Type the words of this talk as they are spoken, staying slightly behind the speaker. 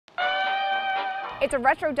It's a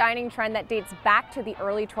retro dining trend that dates back to the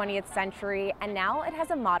early 20th century, and now it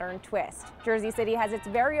has a modern twist. Jersey City has its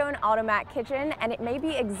very own Automat kitchen, and it may be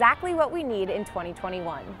exactly what we need in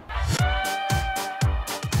 2021.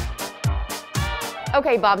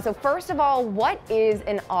 Okay, Bob, so first of all, what is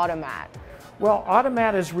an Automat? Well,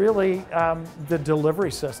 Automat is really the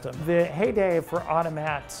delivery system. The heyday for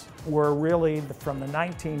Automats were really from the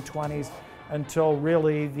 1920s until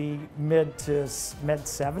really the mid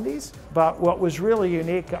 70s. But what was really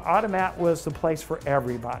unique, Automat was the place for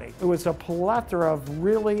everybody. It was a plethora of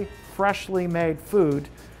really freshly made food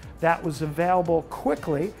that was available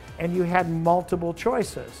quickly, and you had multiple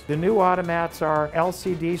choices. The new Automats are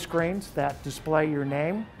LCD screens that display your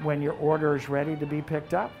name when your order is ready to be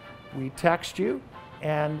picked up. We text you,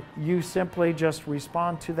 and you simply just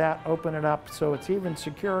respond to that, open it up, so it's even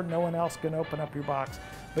secure. No one else can open up your box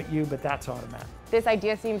but that's Automat. This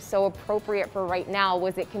idea seems so appropriate for right now.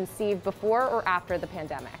 Was it conceived before or after the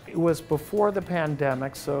pandemic? It was before the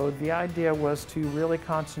pandemic, so the idea was to really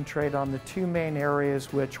concentrate on the two main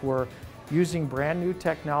areas, which were using brand new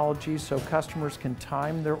technology so customers can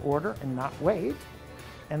time their order and not wait.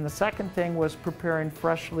 And the second thing was preparing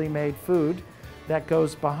freshly made food that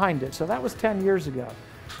goes behind it. So that was 10 years ago.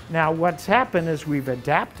 Now what's happened is we've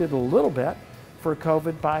adapted a little bit for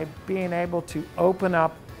COVID by being able to open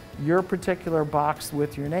up your particular box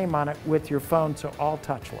with your name on it with your phone, so all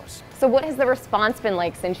touchless. So what has the response been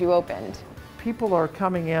like since you opened? People are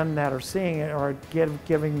coming in that are seeing it or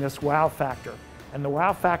giving this wow factor. And the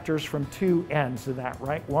wow factor is from two ends of that,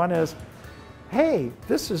 right? One is, hey,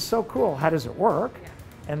 this is so cool, how does it work? Yeah.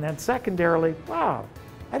 And then secondarily, wow,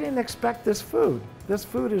 I didn't expect this food. This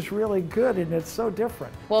food is really good and it's so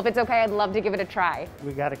different. Well, if it's okay, I'd love to give it a try.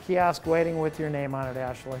 We got a kiosk waiting with your name on it,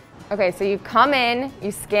 Ashley. Okay, so you come in, you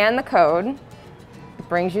scan the code, it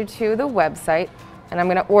brings you to the website, and I'm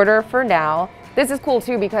gonna order for now. This is cool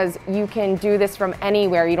too because you can do this from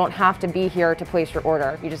anywhere. You don't have to be here to place your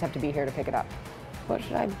order. You just have to be here to pick it up. What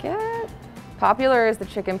should I get? Popular is the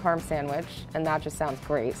chicken parm sandwich, and that just sounds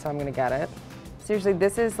great, so I'm gonna get it. Seriously,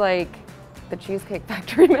 this is like the Cheesecake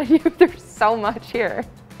Factory menu. There's so much here.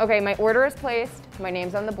 Okay, my order is placed, my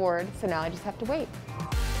name's on the board, so now I just have to wait.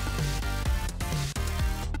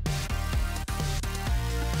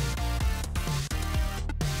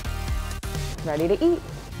 Ready to eat.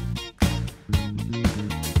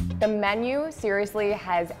 The menu seriously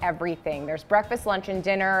has everything. There's breakfast, lunch, and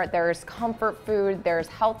dinner, there's comfort food, there's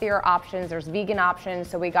healthier options, there's vegan options,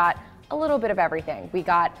 so we got a little bit of everything. We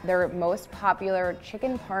got their most popular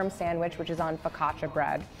chicken parm sandwich, which is on focaccia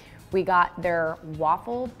bread. We got their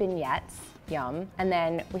waffle beignets, yum. And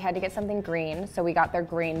then we had to get something green, so we got their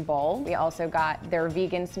green bowl. We also got their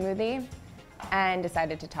vegan smoothie and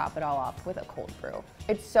decided to top it all off with a cold brew.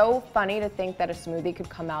 It's so funny to think that a smoothie could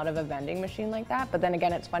come out of a vending machine like that, but then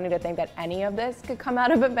again, it's funny to think that any of this could come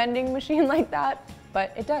out of a vending machine like that,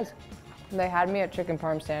 but it does. They had me a chicken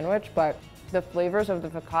parm sandwich, but the flavors of the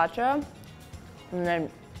focaccia, and then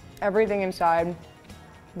everything inside,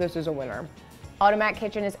 this is a winner. Automat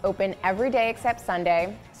Kitchen is open every day except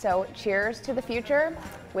Sunday, so cheers to the future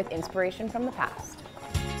with inspiration from the past.